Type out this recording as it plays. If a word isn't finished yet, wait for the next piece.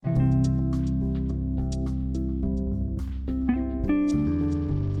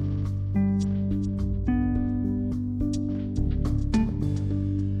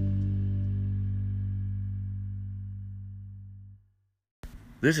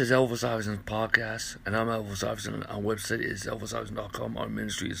This is Elvis Iverson's podcast, and I'm Elvis Iverson. Our website is elvisiverson.com. Our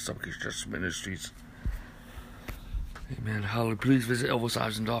ministry is Supplication Justice Ministries. Amen. Hallelujah. Please visit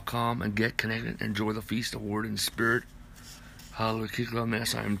elvisiverson.com and get connected. Enjoy the feast of Word and Spirit. Hallelujah. Kick on the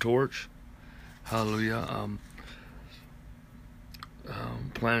SIM torch. Hallelujah.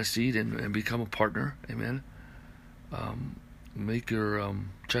 Plant a seed and become a partner. Amen. Make your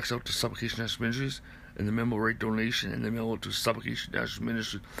checks out to Supplication Justice Ministries. And the memo rate donation and the mail to Supplication Justice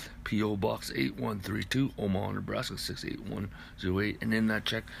Ministry, P.O. Box 8132, Omaha, Nebraska 68108. And in that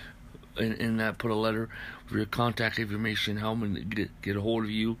check, in that, put a letter with your contact information, how I'm going to get a hold of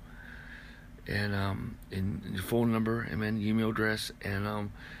you, and your phone number, amen, email address,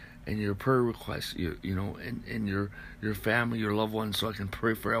 and your prayer requests, and your family, your loved ones, so I can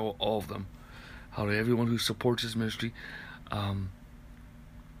pray for all of them. Hallelujah. Everyone who supports this ministry,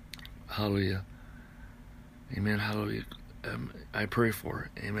 hallelujah. Amen. Hallelujah. I pray for it.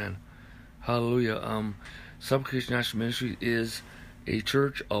 Amen. Hallelujah. Supplication National Ministry is a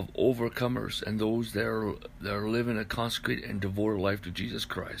church of overcomers and those that are living a consecrated and devoted life to Jesus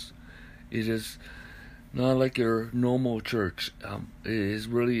Christ. It is not like your normal church. It is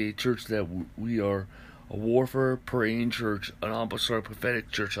really a church that we are a warfare praying church, an apostolic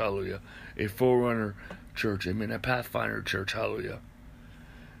prophetic church. Hallelujah. A forerunner church. Amen. A pathfinder church. Hallelujah.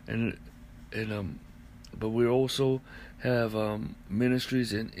 But we also have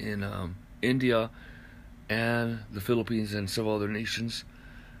ministries in India and the Philippines and several other nations.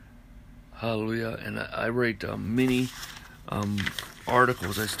 Hallelujah. And I write many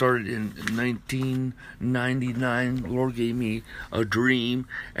articles. I started in 1999. The Lord gave me a dream,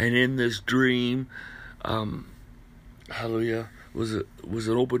 and in this dream, hallelujah, was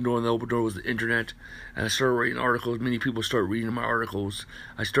an open door, and the open door was the internet. And I started writing articles. Many people started reading my articles.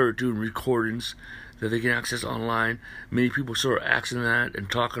 I started doing recordings that they can access online. Many people started asking that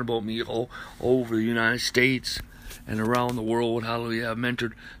and talking about me all over the United States and around the world. Hallelujah. I've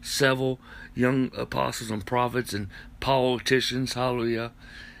mentored several young apostles and prophets and politicians. Hallelujah.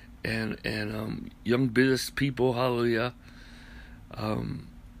 And young business people. Hallelujah. In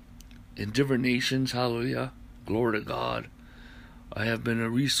different nations. Hallelujah. Glory to God. I have been a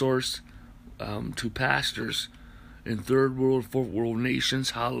resource to pastors in third world, fourth world nations.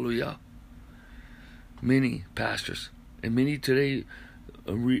 Hallelujah. Many pastors, and many today,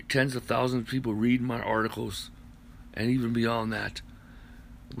 tens of thousands of people read my articles, and even beyond that.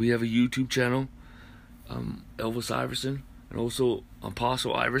 We have a YouTube channel, Elvis Iverson, and also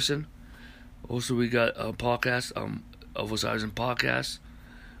Apostle Iverson. Also, we got a podcast, Elvis Iverson Podcast,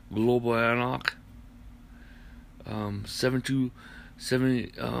 Global Anarch, 72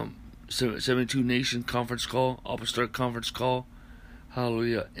 Nation Conference Call, Apostolic Conference Call,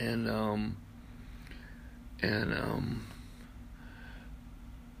 hallelujah, and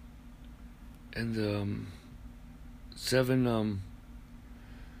seven,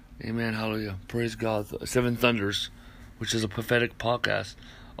 amen, hallelujah, praise God, Seven Thunders, which is a prophetic podcast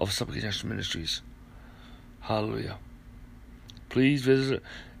of Supplication Ministries, hallelujah. Please visit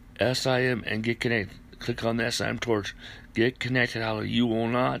SIM and get connected. Click on the SIM torch, get connected, hallelujah. You will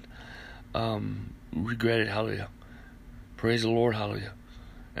not regret it, hallelujah. Praise the Lord, hallelujah.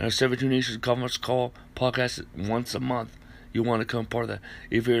 And a 72 Nations Conference Call podcast once a month. You want to come part of that.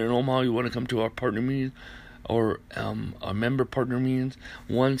 If you're in Omaha, you want to come to our partner meetings or our member partner meetings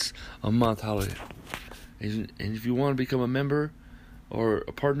once a month. Hallelujah. And if you want to become a member or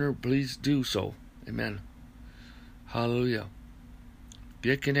a partner, please do so. Amen. Hallelujah.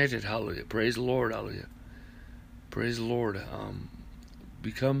 Get connected. Hallelujah. Praise the Lord. Hallelujah. Praise the Lord.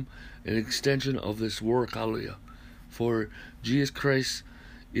 Become an extension of this work. Hallelujah. For Jesus Christ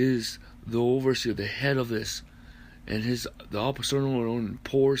is the overseer, the head of this, and the apostolic anointing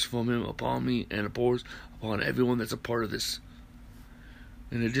pours from him upon me, and it pours upon everyone that's a part of this.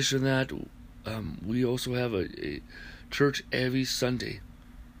 In addition to that, we also have a church every Sunday.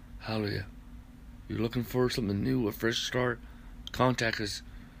 Hallelujah. You're looking for something new, a fresh start, contact us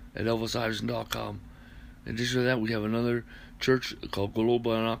at elvisiverson.com. In addition to that, we have another church called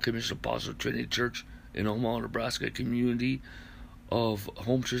Global Anarch Commission Apostle Trinity Church in Omaha, Nebraska, a community of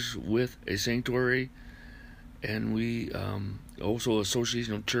home churches with a sanctuary, and we also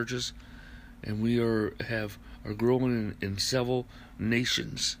association of churches, and we are growing in several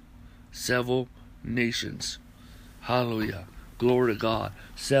nations. Hallelujah. Glory to God.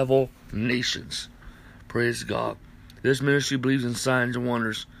 Several nations. Praise God. This ministry believes in signs and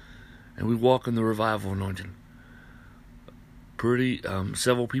wonders, and we walk in the revival anointing.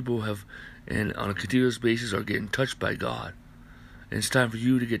 Several people have, and on a continuous basis, are getting touched by God. And it's time for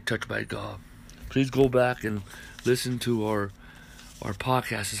you to get touched by God. Please go back and listen to our our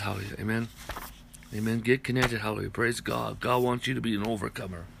podcast is hallelujah. Amen. Amen. Get connected. Hallelujah. Praise God. God wants you to be an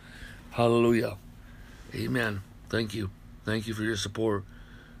overcomer. Hallelujah. Amen. Thank you. Thank you for your support.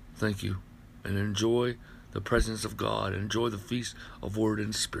 Thank you. And enjoy the presence of God. Enjoy the feast of Word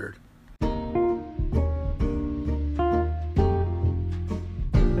and Spirit.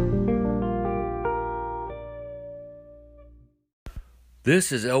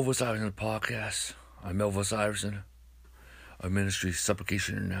 This is Elvis Iverson Podcast. I'm Elvis Iverson. Our ministry,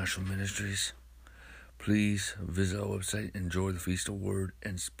 Supplication International Ministries. Please visit our website. Enjoy the feast of Word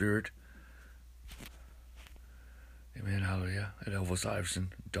and Spirit. Amen. Hallelujah. At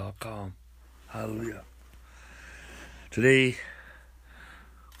ElvisIverson.com. Hallelujah. Today,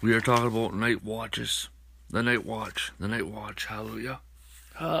 we are talking about night watches. The night watch. The night watch. Hallelujah.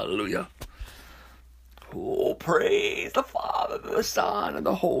 Hallelujah. Oh, praise the Father, the Son, and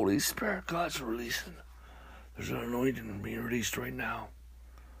the Holy Spirit. God's releasing. There's an anointing being released right now.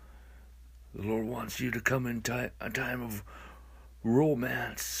 The Lord wants you to come in a time of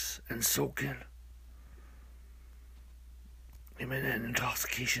romance and soak in. Amen. And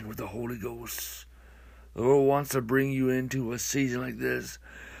intoxication with the Holy Ghost. The Lord wants to bring you into a season like this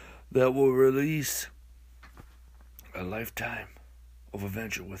that will release a lifetime of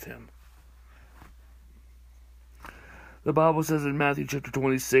adventure with Him. The Bible says in Matthew chapter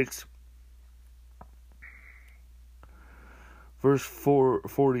 26, verse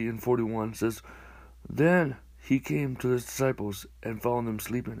 40 and 41 says, Then he came to his disciples and found them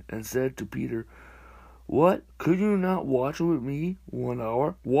sleeping, and said to Peter, What? Could you not watch with me 1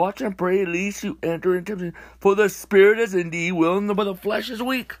 hour? Watch and pray, lest you enter into temptation. For the spirit is indeed willing, but the flesh is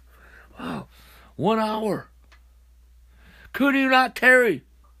weak. Wow. 1 hour. Could you not tarry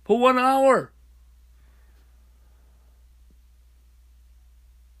for 1 hour?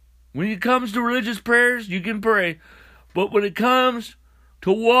 When it comes to religious prayers, you can pray. But when it comes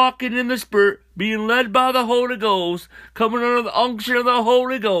to walking in the Spirit, being led by the Holy Ghost, coming under the unction of the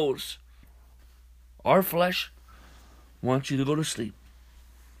Holy Ghost, our flesh wants you to go to sleep.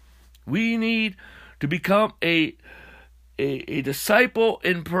 We need to become a disciple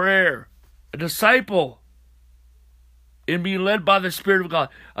in prayer, a disciple in being led by the Spirit of God,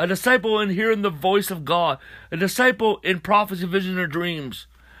 a disciple in hearing the voice of God, a disciple in prophecy, vision, or dreams,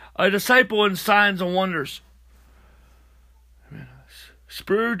 a disciple in signs and wonders.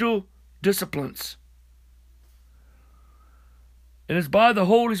 Spiritual disciplines. And it's by the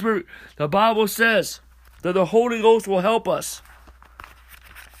Holy Spirit. The Bible says that the Holy Ghost will help us.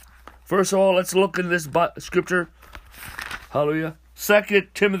 First of all, let's look in this scripture. Hallelujah. 2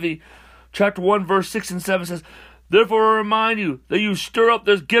 Timothy chapter 1, verse 6 and 7 says, Therefore I remind you that you stir up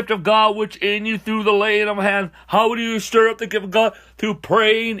this gift of God which in you through the laying of hands. How do you stir up the gift of God? Through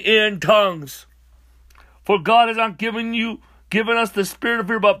praying in tongues. For God has not given us the spirit of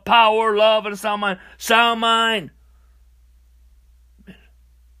fear, but power, love, and a sound mind. Sound mind.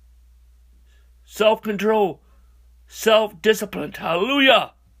 Self-control. Self-discipline.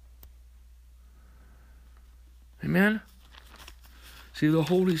 Hallelujah. Amen. See, the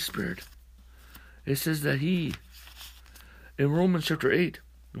Holy Spirit. It says that He, in Romans chapter 8,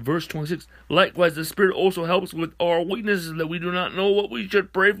 verse 26, likewise the Spirit also helps with our weaknesses, that we do not know what we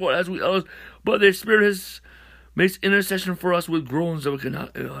should pray for as we others, but the Spirit makes intercession for us with groans that we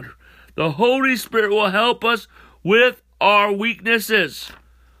cannot utter. The Holy Spirit will help us with our weaknesses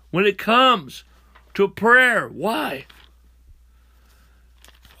when it comes to prayer. Why?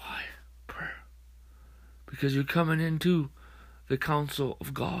 Why prayer? Because you're coming into the counsel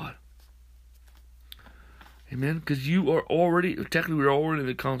of God. Amen? Because you are already, technically we're already in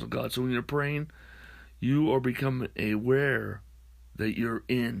the counsel of God. So when you're praying, you are becoming aware that you're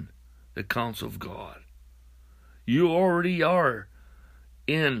in the counsel of God. You already are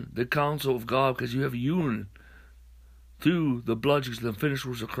in the counsel of God because you have union through the blood and the finished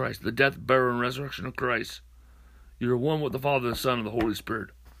works of Christ, the death, burial, and resurrection of Christ. You're one with the Father, the Son, and the Holy Spirit,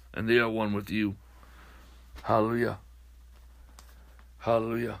 and they are one with you. Hallelujah.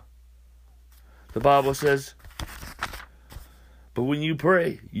 Hallelujah. The Bible says, but when you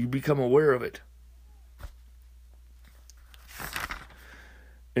pray, you become aware of it.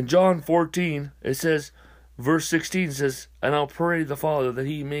 In John 14, it says, verse 16 says, And I'll pray the Father that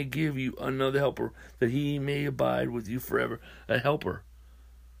He may give you another helper, that He may abide with you forever. A helper,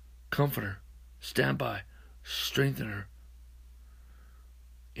 comforter, standby, strengthener,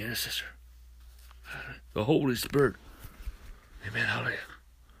 intercessor. The Holy Spirit, amen, hallelujah,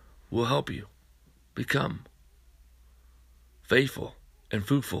 will help you become faithful and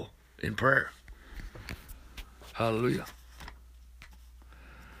fruitful in prayer. Hallelujah.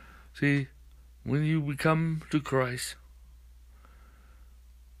 See, when you become to Christ,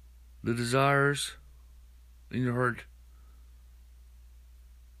 The desires in your heart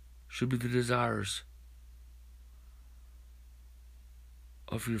should be the desires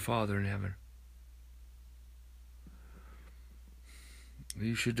of your Father in heaven.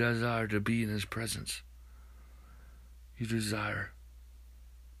 You should desire to be in His presence. You desire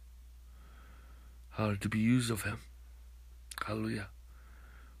how to be used of Him. Hallelujah.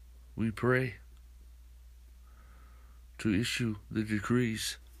 We pray to issue the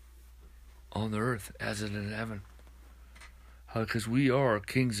decrees on the earth as it is in heaven. Because we are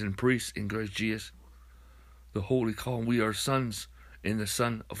kings and priests in Christ Jesus, the holy call. We are sons in the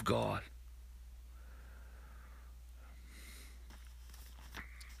Son of God.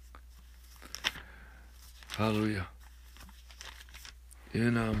 Hallelujah.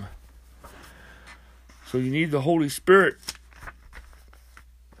 So you need the Holy Spirit.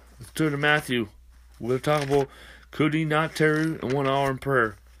 Let's turn to Matthew. We'll talk about, could He not tarry in 1 hour in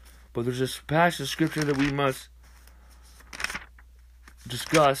prayer? But there's this passage of scripture that we must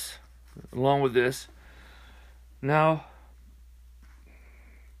discuss along with this. Now,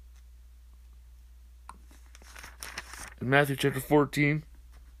 in Matthew chapter 14,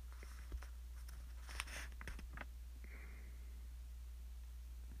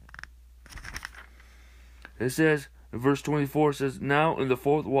 it says, in verse 24, it says, now in the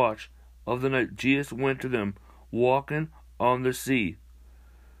 4th watch of the night, Jesus went to them, walking on the sea.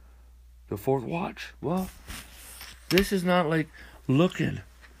 The 4th watch? Well, this is not like looking.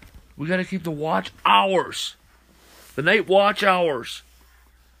 We got to keep the watch hours. The night watch hours.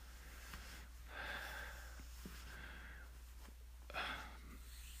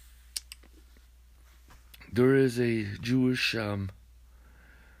 There is a Jewish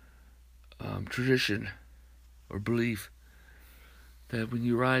tradition or belief that when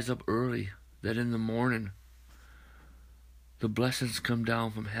you rise up early, that in the morning the blessings come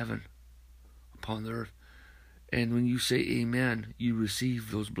down from heaven upon the earth, and when you say amen, you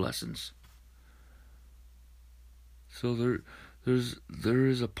receive those blessings. So there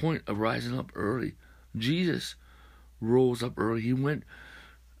is a point of rising up early. Jesus rose up early. He went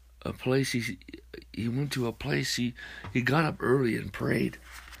a place. He went to a place. He got up early and prayed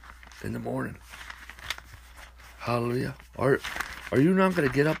in the morning. Hallelujah. Are you not going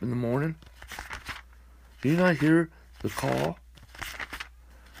to get up in the morning? Do you not hear the call?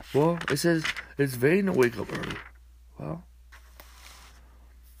 Well, it says it's vain to wake up early. Well,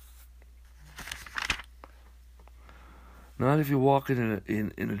 not if you're walking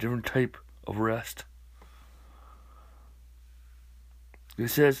in a different type of rest. It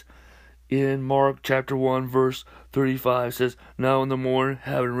says in Mark chapter 1 verse 35, says, now in the morning,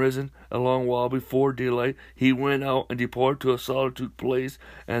 having risen a long while before daylight, he went out and departed to a solitude place,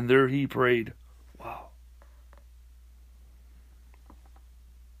 and there he prayed. Wow.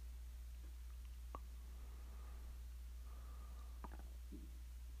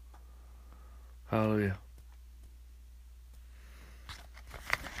 Hallelujah.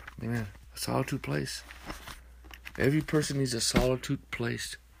 Amen. A solitude place. Every person needs a solitude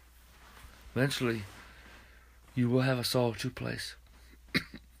place. Eventually, you will have a solitude place. He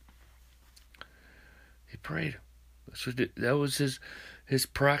prayed. That was his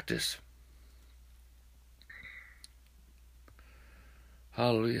practice.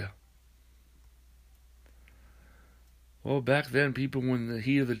 Hallelujah. Well, back then, people, when the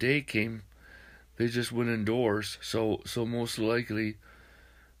heat of the day came, they just went indoors. So most likely,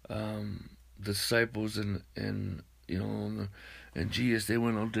 the disciples and Jesus, they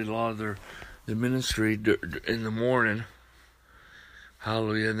went and did a lot of their ministry in the morning.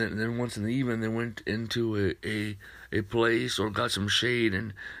 Hallelujah. And then once in the evening, they went into a place or got some shade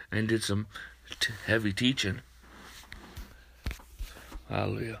and did some heavy teaching.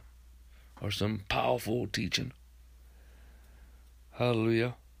 Hallelujah. Or some powerful teaching.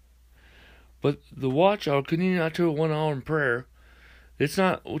 Hallelujah. But the watch hour, can you not do 1 hour in prayer? It's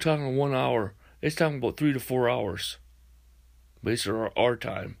not, we're talking 1 hour. It's talking about 3 to 4 hours. Based on our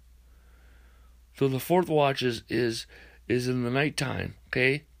time. So the 4th watch is in the nighttime,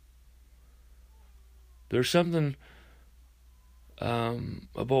 okay? There's something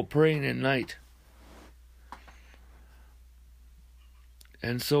about praying at night.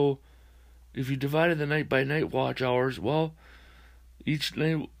 And so, if you divided the night by night watch hours, well, each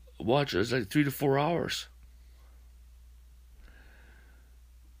night watch is like 3 to 4 hours.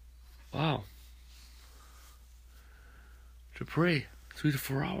 Wow. To pray 3 to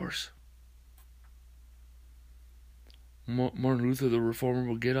 4 hours. Martin Luther, the reformer,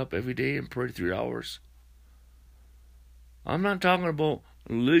 will get up every day and pray 3 hours. I'm not talking about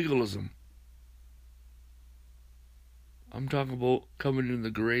legalism. I'm talking about coming in the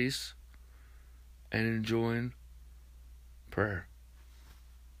grace and enjoying prayer.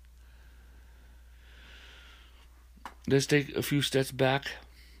 Let's take a few steps back.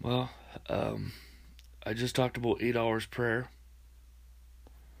 Well, I just talked about 8 hours prayer.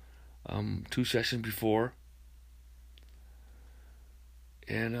 2 sessions before.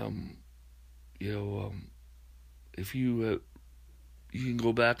 And, if you can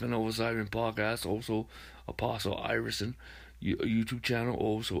go back on Elvis Iverson podcast, also Apostle Iverson YouTube channel,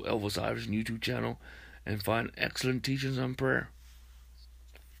 also Elvis Iverson YouTube channel, and find excellent teachings on prayer.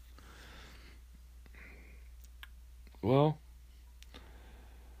 Well,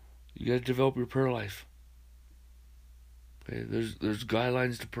 you got to develop your prayer life. Okay, there's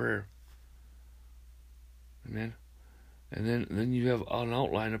guidelines to prayer. Amen. And then you have an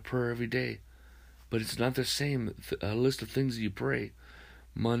outline of prayer every day. But it's not the same list of things that you pray.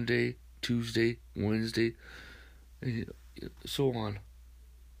 Monday, Tuesday, Wednesday, and so on.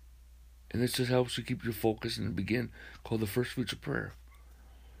 And this just helps you keep your focus and begin, called the first fruits of prayer.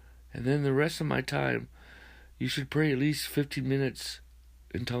 And then the rest of my time, you should pray at least 15 minutes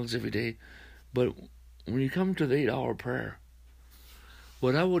in tongues every day. But when you come to the 8-hour prayer,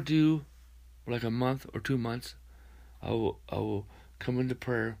 what I will do, like a month or 2 months, I will come into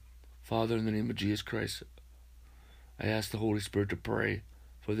prayer. Father, in the name of Jesus Christ, I ask the Holy Spirit to pray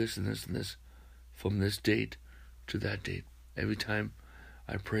for this and this and this, from this date to that date. Every time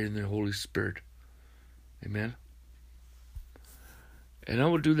I pray in the Holy Spirit. Amen. And I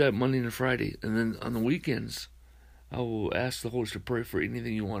will do that Monday and Friday. And then on the weekends, I will ask the Holy Spirit to pray for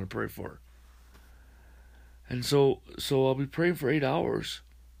anything you want to pray for. And so I'll be praying for 8 hours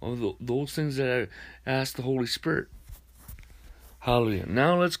of those things that I ask the Holy Spirit. Hallelujah.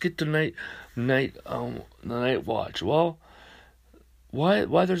 Now let's get to the night watch. Well,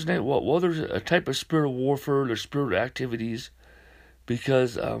 why there's night watch? Well, there's a type of spiritual warfare. There's spiritual activities,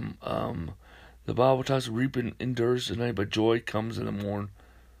 because the Bible talks reaping endures the night, but joy comes in the morn.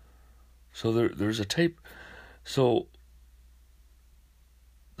 So there's a type. So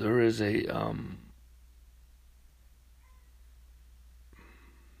there is a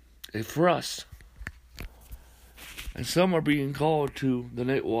thrust. And some are being called to the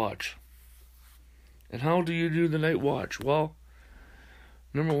night watch. And how do you do the night watch? Well,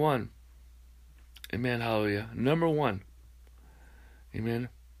 number one. Amen, hallelujah. Number one. Amen.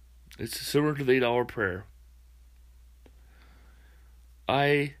 It's similar to the 8-hour prayer.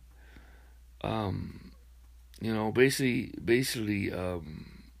 I, basically,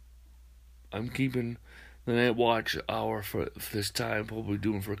 I'm keeping the night watch hour for this time, probably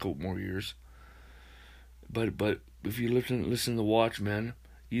doing for a couple more years. But if you listen to the Watchmen,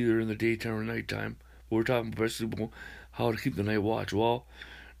 either in the daytime or nighttime, we're talking basically about how to keep the night watch. Well,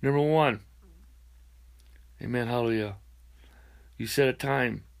 number one, amen, hallelujah. You set a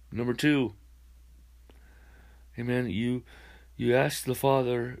time. Number two, amen, you ask the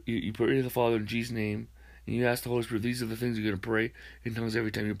Father, you pray to the Father in Jesus' name, and you ask the Holy Spirit, these are the things you're going to pray in tongues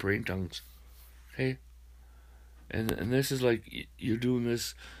every time you pray in tongues. Okay? And this is like, you're doing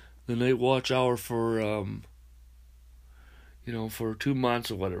this, the night watch hour for, for 2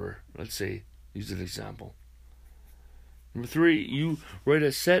 months or whatever. Let's say, use an example. Number three, you write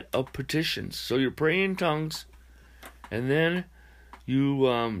a set of petitions. So you're praying in tongues, and then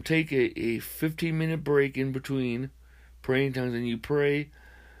you take a 15-minute break in between praying in tongues, and you pray.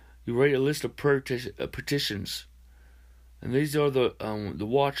 You write a list of prayer petitions, and these are the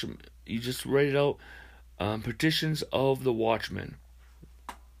watchmen. You just write it out. Petitions of the watchman,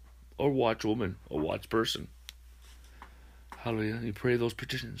 or watchwoman, or watchperson. Hallelujah. You pray those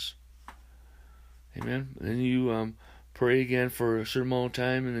petitions. Amen. And then you pray again for a certain amount of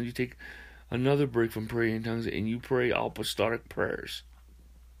time, and then you take another break from praying in tongues, and you pray apostolic prayers.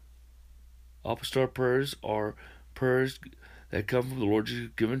 Apostolic prayers are prayers that come from the Lord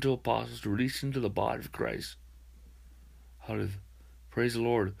Jesus, given to apostles to release into the body of Christ. Hallelujah. Praise the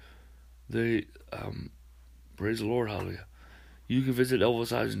Lord. Praise the Lord. Hallelujah. You can visit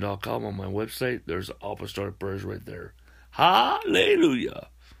elvisiverson.com on my website. There's apostolic prayers right there. Hallelujah.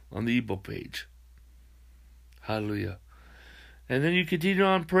 On the ebook page. Hallelujah. And then you continue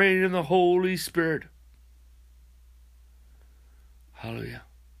on praying in the Holy Spirit. Hallelujah.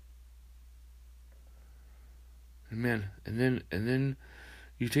 Amen. And then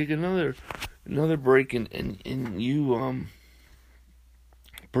you take another break and you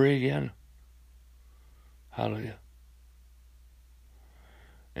pray again. Hallelujah.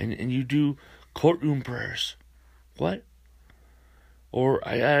 And you do courtroom prayers. What? Or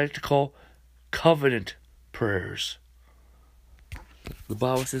I like to call covenant prayers. The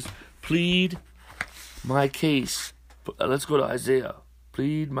Bible says, plead my case Let's go to Isaiah.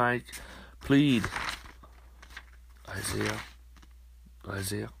 Plead.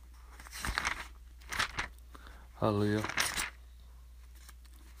 Isaiah. Hallelujah.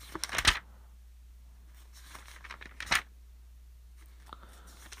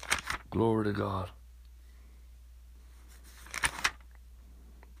 Glory to God.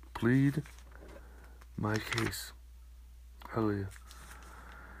 Plead my case. Hallelujah.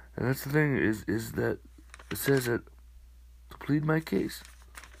 And that's the thing is that it says that to plead my case,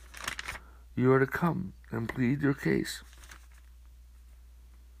 you are to come and plead your case.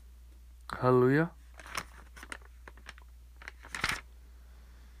 Hallelujah.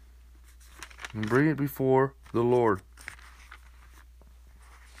 And bring it before the Lord.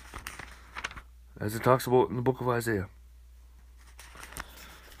 As it talks about in the book of Isaiah.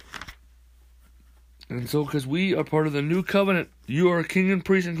 And so, because we are part of the new covenant, you are a king and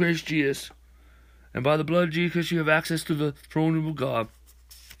priest in Christ Jesus. And by the blood of Jesus, you have access to the throne room of God.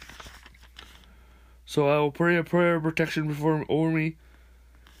 So I will pray a prayer of protection over me.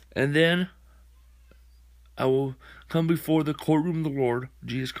 And then I will come before the courtroom of the Lord,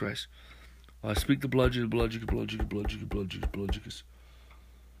 Jesus Christ. I speak the blood,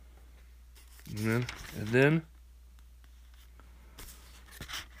 Amen. And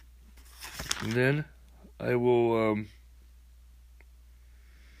then I will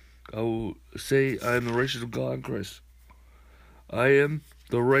say I am the righteousness of God in Christ. I am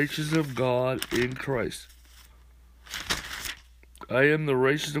the righteousness of God in Christ. I am the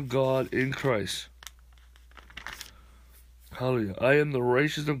righteousness of God in Christ. Hallelujah. I am the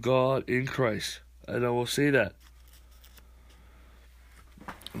righteousness of God in Christ. And I will say that.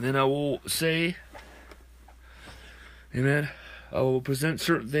 And then I will say, Amen, I will present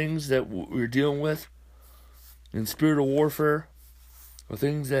certain things that we're dealing with in spiritual warfare, or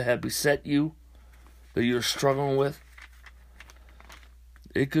things that have beset you, that you're struggling with.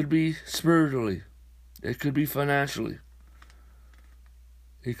 It could be spiritually. It could be financially.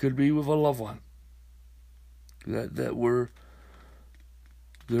 It could be with a loved one. There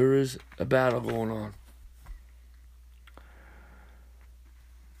is a battle going on.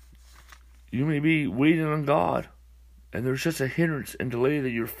 You may be waiting on God, and there's just a hindrance and delay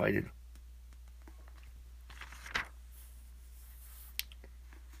that you're fighting.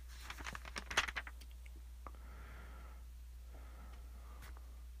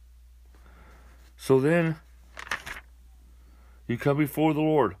 So then, you come before the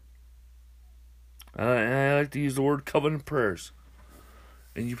Lord. And I like to use the word covenant prayers.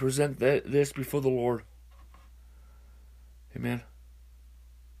 And you present this before the Lord. Amen.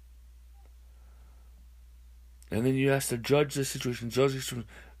 And then you ask to judge the situation,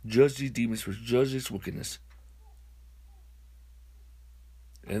 judge these demons, judge this wickedness.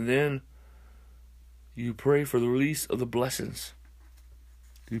 And then you pray for the release of the blessings.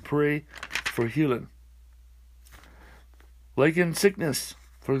 You pray for healing. Like in sickness,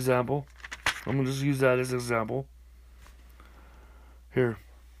 for example. I'm going to just use that as an example. Here's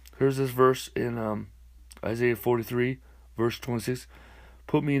this verse in Isaiah 43, verse 26.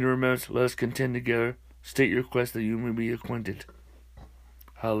 Put me in remembrance, let us contend together. State your request that you may be acquainted.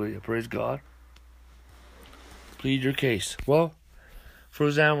 Hallelujah. Praise God. Plead your case. Well, for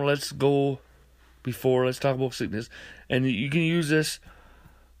example, let's talk about sickness. And you can use this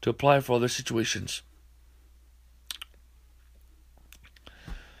to apply for other situations.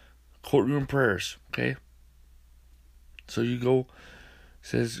 Courtroom prayers, okay? So you go,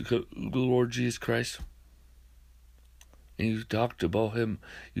 says the Lord Jesus Christ, and you talked about Him.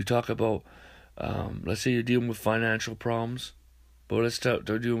 You talk about, let's say you're dealing with financial problems, but let's start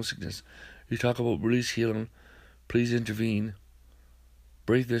dealing with sickness. You talk about release healing, please intervene,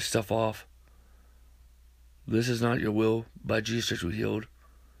 break this stuff off. This is not your will. By Jesus Christ we're healed.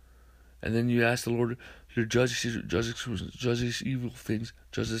 And then you ask the Lord to judge these evil things,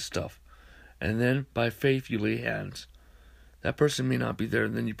 judge this stuff. And then by faith you lay hands. That person may not be there,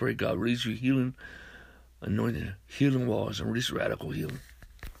 and then you pray, God, release your healing, anointed healing walls, and release radical healing.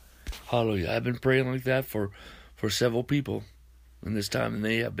 Hallelujah. I've been praying like that for several people in this time, and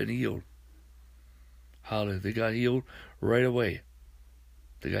they have been healed. Hallelujah. They got healed right away.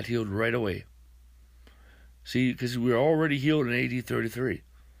 See, because we were already healed in AD 33.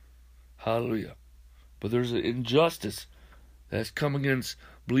 Hallelujah. But there's an injustice that's come against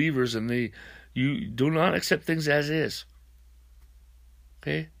believers, and you do not accept things as is.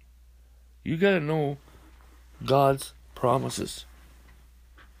 Okay? You got to know God's promises.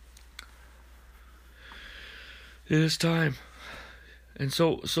 It is time. And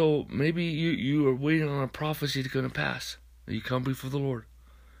so maybe you are waiting on a prophecy to come to pass. You come before the Lord.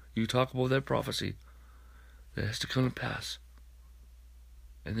 You talk about that prophecy. that has to come to pass.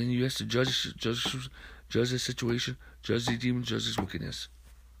 And then you have to judge this situation, judge the demon, judge this wickedness.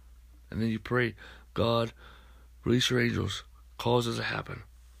 And then you pray, God, release your angels, cause it to happen.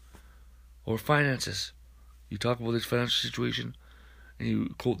 Or finances. You talk about this financial situation, and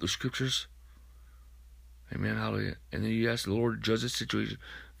you quote the scriptures. Amen, hallelujah. And then you ask the Lord, judge this situation,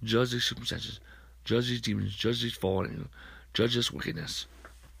 judge these circumstances, judge these demons, judge these fallen angels, judge this wickedness.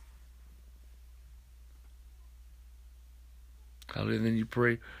 Hallelujah. And then you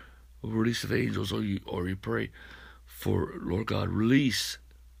pray for release of angels, or you pray for, Lord God, release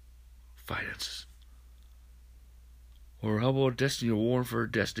finances. Or how about destiny, or warrant for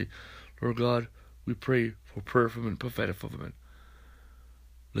destiny? Lord God, we pray for prayer fulfillment, prophetic fulfillment.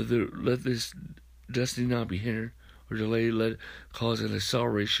 Let this destiny not be hindered or delayed. Let it cause an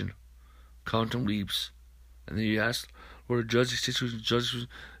acceleration, quantum leaps. And then you ask, Lord, judge these situations,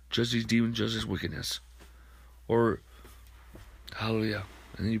 judge these demons, judge this wickedness. Or, hallelujah.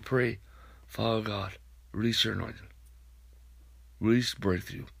 And then you pray, Father God, release your anointing. Release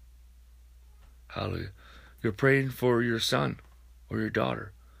breakthrough. Hallelujah. You're praying for your son or your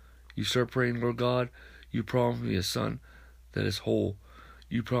daughter. You start praying, Lord God, you promise me a son that is whole.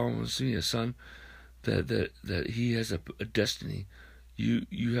 You promise me a son that he has a destiny.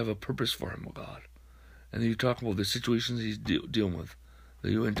 You have a purpose for him, oh God. And then you talk about the situations he's dealing with.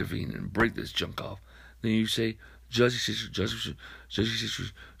 That you intervene and break this junk off. Then you say, judge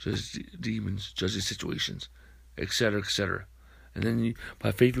demons, judge these situations, etc., etc. And then you,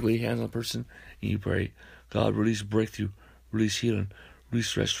 by faith, you lay hands on the person and you pray, God, release breakthrough, release healing,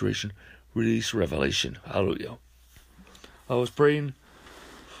 release restoration, release revelation. Hallelujah. I was praying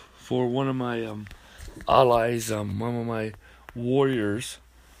for one of my allies, one of my warriors.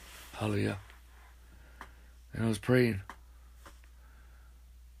 Hallelujah. And I was praying.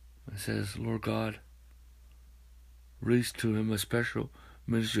 It says, Lord God, release to him a special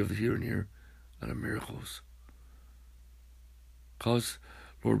ministry of the here and here and of miracles. Cause,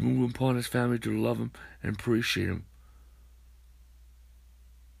 Lord, move upon his family to love him and appreciate him.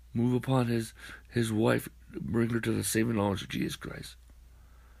 Move upon his wife, bring her to the saving knowledge of Jesus Christ.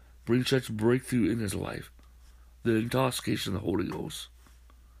 Bring such breakthrough in his life, the intoxication of the Holy Ghost.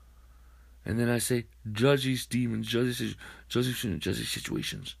 And then I say, judge these demons, judge these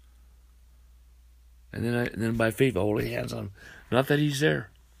situations. And then by faith, I hold hands on him. Not that he's there.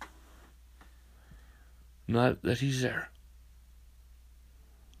 Not that he's there.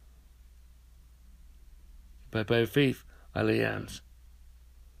 But by faith, I lay hands.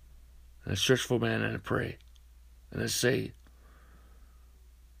 And I search for man and I pray. And I say,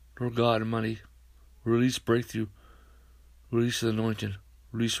 Lord God Almighty, release breakthrough, release the anointing,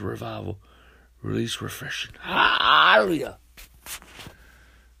 release revival, release refreshing. Hallelujah.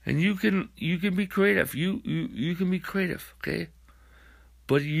 And you can be creative. You can be creative, okay?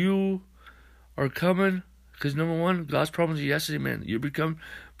 But you are coming, because number one, God's promise is yes and amen. You become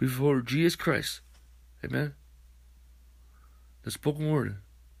before Jesus Christ. Amen. The spoken word.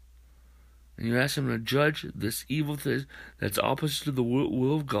 And you ask him to judge this evil thing that's opposite to the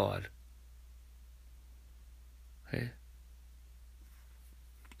will of God. Okay?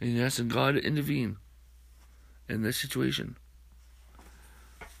 And you ask God to intervene in this situation.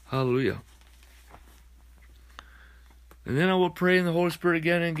 Hallelujah. And then I will pray in the Holy Spirit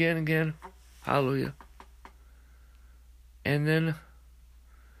again and again and again. Hallelujah. And then,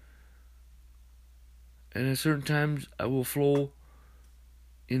 and at certain times, I will flow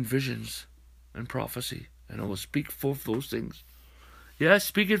in visions and prophecy. And I will speak forth those things. Yes,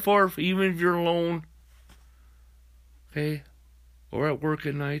 speak it forth, even if you're alone. Okay? Or at work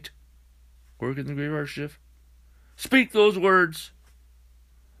at night. Work in the graveyard shift. Speak those words.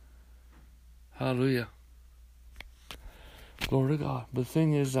 Hallelujah. Glory to God. The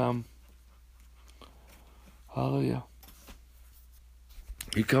thing is, hallelujah.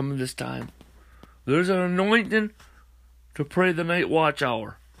 You come in this time. There's an anointing to pray the night watch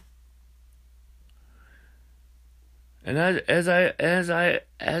hour. And as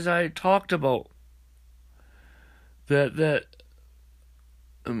I talked about that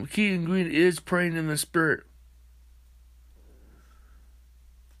key ingredient is praying in the Spirit.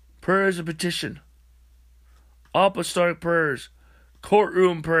 Prayers of petition, apostolic prayers,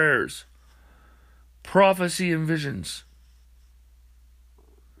 courtroom prayers, prophecy and visions.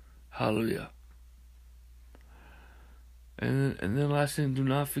 Hallelujah. And then last thing, do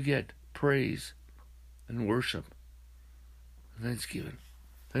not forget praise and worship. Thanksgiving.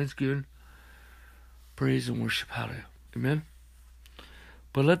 Thanksgiving, praise and worship. Hallelujah. Amen.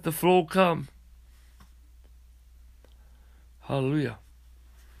 But let the flow come. Hallelujah.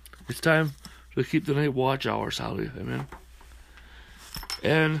 It's time to keep the night watch hours. Hallelujah. Amen.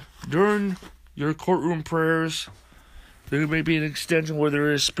 And during your courtroom prayers, there may be an extension where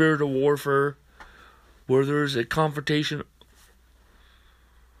there is spiritual warfare, where there is a confrontation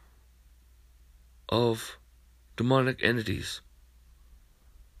of demonic entities.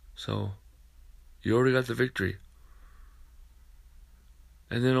 So, you already got the victory.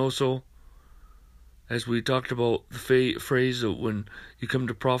 And then also, as we talked about the phrase of when you come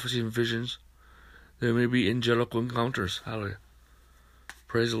to prophecy and visions, there may be angelical encounters. Hallelujah.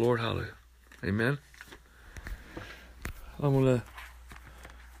 Praise the Lord. Hallelujah. Amen. I'm going to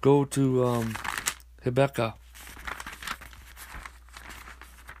go to Habakkuk.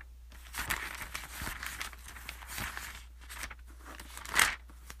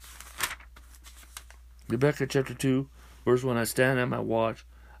 Habakkuk chapter 2, verse 1. I stand at my watch.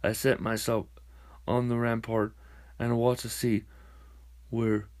 I set myself on the rampart and watch to see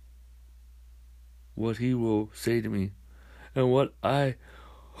what he will say to me and what I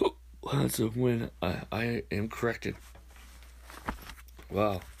answer when I am corrected.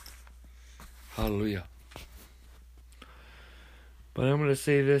 Wow. Hallelujah. But I'm going to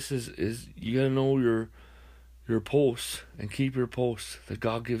say this is you got to know your posts and keep your posts that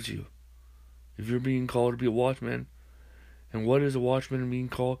God gives you. If you're being called to be a watchman, and what is a watchman being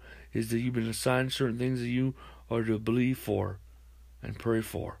called is that you've been assigned certain things that you are to believe for and pray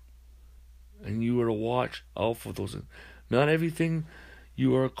for. And you are to watch out for those things. Not everything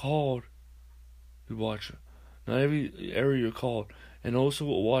you are called to watch. Not every area you're called. And also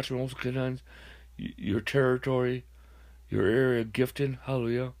a watchman also contains your territory, your area of gifting,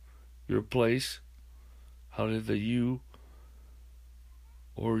 hallelujah, your place, hallelujah, that you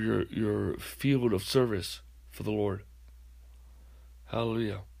or your field of service for the Lord.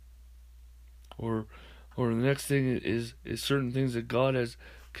 Hallelujah. Or the next thing is certain things that God has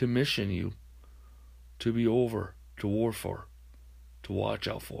commissioned you to be over, to war for, to watch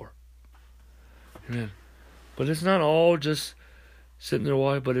out for. Amen. But it's not all just sitting there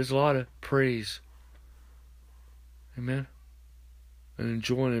watching, but it's a lot of praise. Amen. And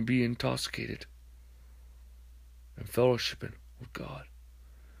enjoying and being intoxicated. And fellowshipping with God.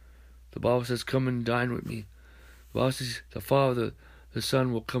 The Bible says, come and dine with me. The Bible says, the Father, the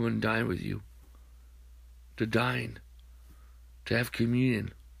Son will come and dine with you. To dine. To have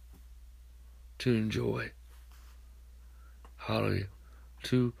communion. To enjoy. Hallelujah.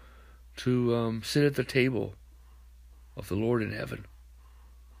 To sit at the table of the Lord in heaven.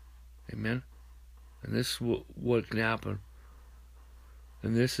 Amen. And this is what can happen.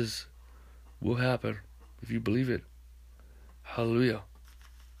 And this will happen if you believe it. Hallelujah.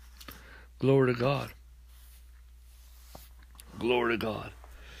 Glory to God. Glory to God.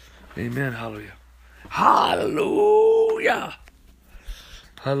 Amen. Hallelujah. Hallelujah.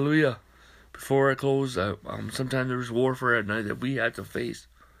 Hallelujah. Before I close, sometimes there's warfare at night that we have to face.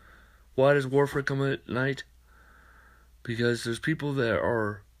 Why does warfare come at night? Because there's people that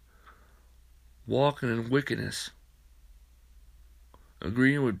are walking in wickedness,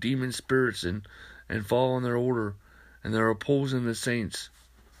 agreeing with demon spirits and following their order, and they're opposing the saints.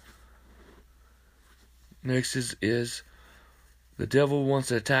 Next is the devil wants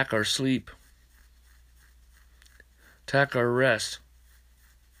to attack our sleep, attack our rest.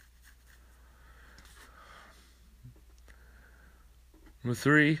 Number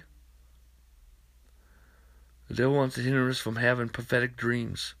 3, the devil wants to hinder us from having prophetic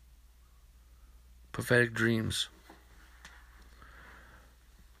dreams. Prophetic dreams.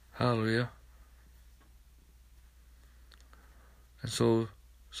 Hallelujah. And so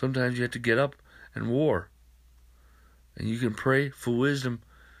sometimes you have to get up and war. And you can pray for wisdom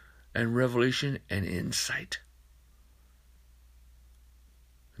and revelation and insight.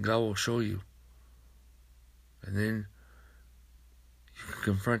 And God will show you. And then you can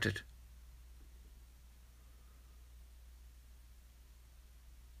confront it.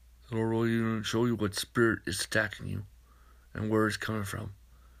 The Lord will even show you what spirit is attacking you and where it's coming from.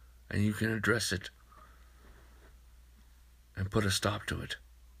 And you can address it and put a stop to it.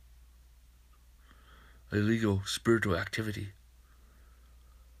 Illegal spiritual activity.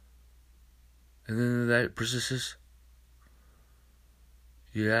 And then that persists.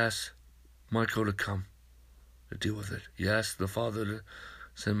 You ask Michael to come to deal with it. You ask the Father to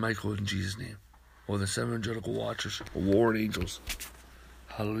send Michael in Jesus' name. Or the 7 angelical watchers or warring angels.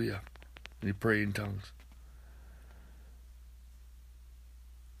 Hallelujah. And you pray in tongues.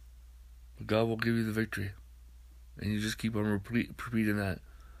 But God will give you the victory. And you just keep on repeating that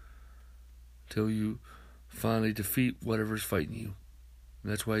till you finally defeat whatever's fighting you.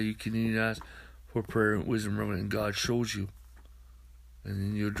 And that's why you continue to ask for prayer and wisdom, and God shows you. And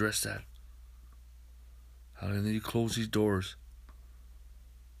then you address that. Hallelujah. And then you close these doors.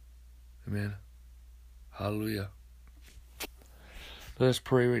 Amen. Hallelujah. Let us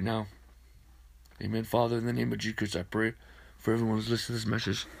pray right now. Amen. Father, in the name of Jesus, I pray for everyone who's listening to this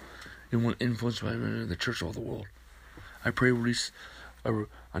message and will influence by the church of the world. I pray release an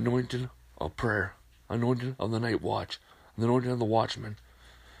anointing of prayer, anointing of the night watch, the anointing of the watchman,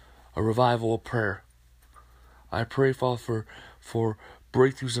 a revival of prayer. I pray, Father, for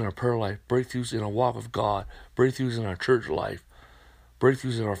breakthroughs in our prayer life, breakthroughs in our walk with God, breakthroughs in our church life,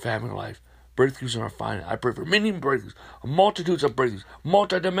 breakthroughs in our family life, breakthroughs in our finance. I pray for many breakthroughs, multitudes of breakthroughs,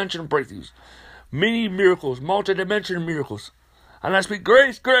 multi-dimensional breakthroughs, many miracles, multi-dimensional miracles. And I speak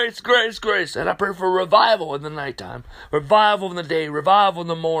grace, grace, grace, grace. And I pray for revival in the nighttime, revival in the day, revival in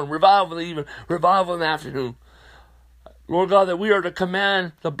the morning, revival in the evening, revival in the afternoon. Lord God, that we are to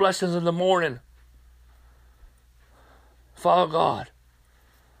command the blessings in the morning. Father God,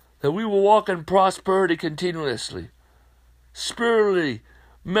 that we will walk in prosperity continuously, spiritually,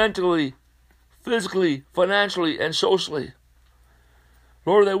 mentally, physically, financially, and socially.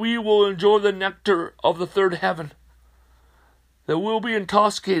 Lord, that we will enjoy the nectar of the third heaven. That we will be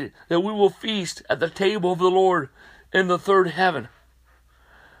intoxicated, that we will feast at the table of the Lord in the third heaven.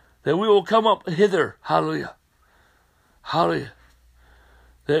 That we will come up hither, hallelujah, hallelujah.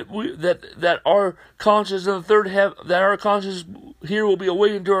 That our conscience in the third heaven, that our conscience here will be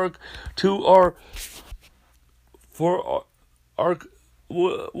awakened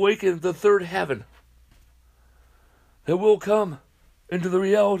awaken the third heaven. That we'll come into the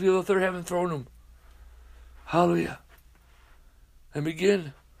reality of the third heaven throne room. Hallelujah. And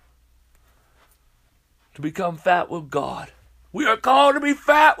begin to become fat with God. We are called to be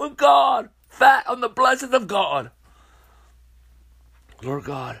fat with God. Fat on the blessings of God. Lord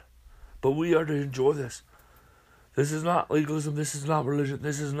God. But we are to enjoy this. This is not legalism. This is not religion.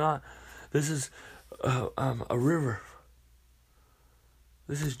 This is a river.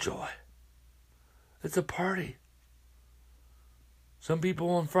 This is joy. It's a party. Some people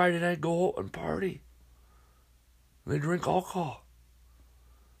on Friday night go out and party. They drink alcohol.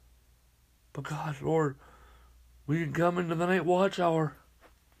 But God, Lord, we can come into the night watch hour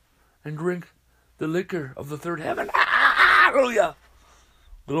and drink the liquor of the third heaven. Hallelujah.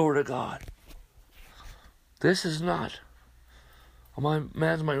 Glory to God. This is not my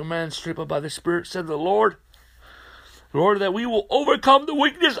man stripped up by the Spirit, said the Lord. Lord, that we will overcome the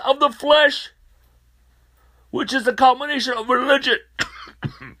weakness of the flesh, which is the combination of religion,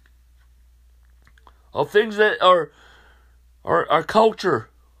 of things that are culture,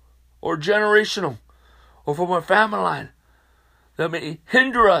 or generational, or from our family line, that may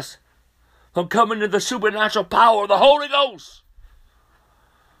hinder us from coming to the supernatural power of the Holy Ghost.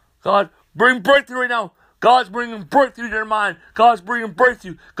 God, bring breakthrough right now. God's bringing breakthrough to your mind. God's bringing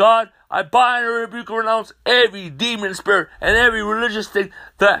breakthrough. God, I bind and rebuke and renounce every demon spirit and every religious thing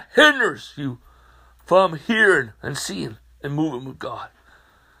that hinders you from hearing and seeing and moving with God.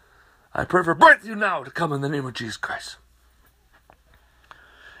 I pray for breakthrough now to come in the name of Jesus Christ.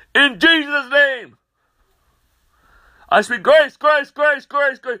 In Jesus' name, I speak grace, grace, grace,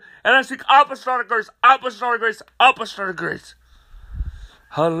 grace, grace. And I speak apostolic grace, apostolic grace, apostolic grace.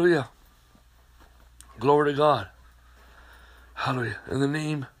 Hallelujah. Glory to God. Hallelujah. In the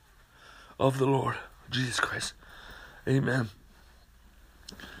name of the Lord Jesus Christ. Amen.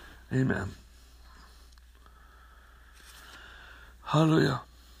 Amen. Hallelujah.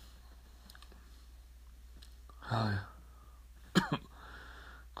 Hallelujah.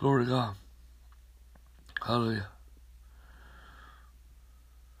 Glory to God. Hallelujah.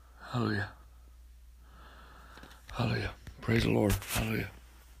 Hallelujah. Hallelujah. Praise the Lord. Hallelujah.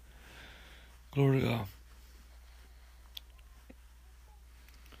 Glory to God.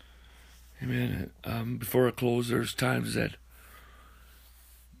 Amen. Before I close, there's times that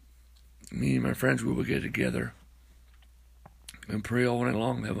me and my friends, we will get together and pray all night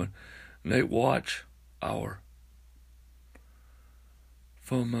long. We have a night watch hour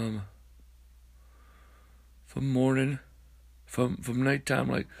from morning, from nighttime.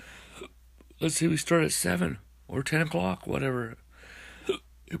 Like, let's say we start at 7 or 10 o'clock, whatever.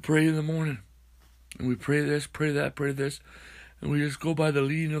 We pray in the morning, and we pray this, pray that, pray this, and we just go by the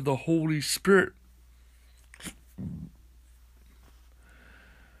leading of the Holy Spirit.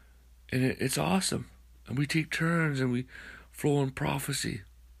 And it's awesome. And we take turns and we flow in prophecy.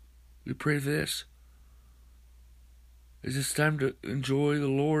 We pray this. It's just time to enjoy the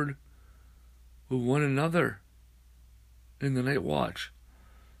Lord with one another in the night watch.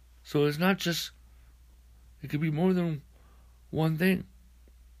 So it's not just, it could be more than one thing.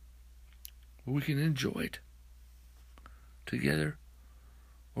 But we can enjoy it together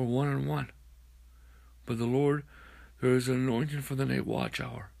or one-on-one. But the Lord, there is an anointing for the night watch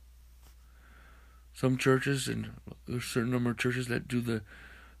hour. Some churches, and there's a certain number of churches that do the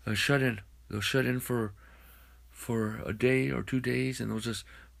shut-in. They'll shut in for a day or 2 days, and they'll just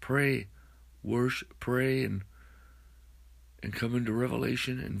pray, worship, pray, and come into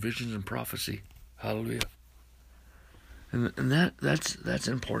revelation and visions and prophecy. Hallelujah. And that's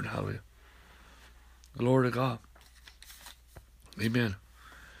important. Hallelujah. Glory to God. Amen.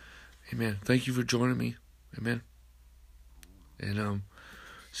 Amen. Thank you for joining me. Amen. And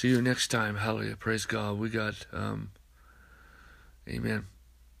see you next time. Hallelujah. Praise God. We got amen. Amen.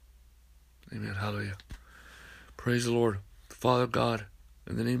 Hallelujah. Praise the Lord. Father God,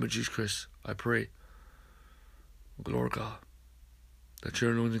 in the name of Jesus Christ, I pray, Lord God, that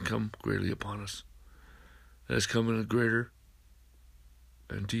your anointing come greatly upon us. Let us come in a greater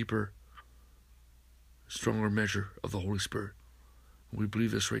and deeper, stronger measure of the Holy Spirit. We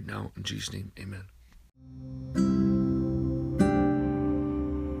believe this right now in Jesus' name. Amen.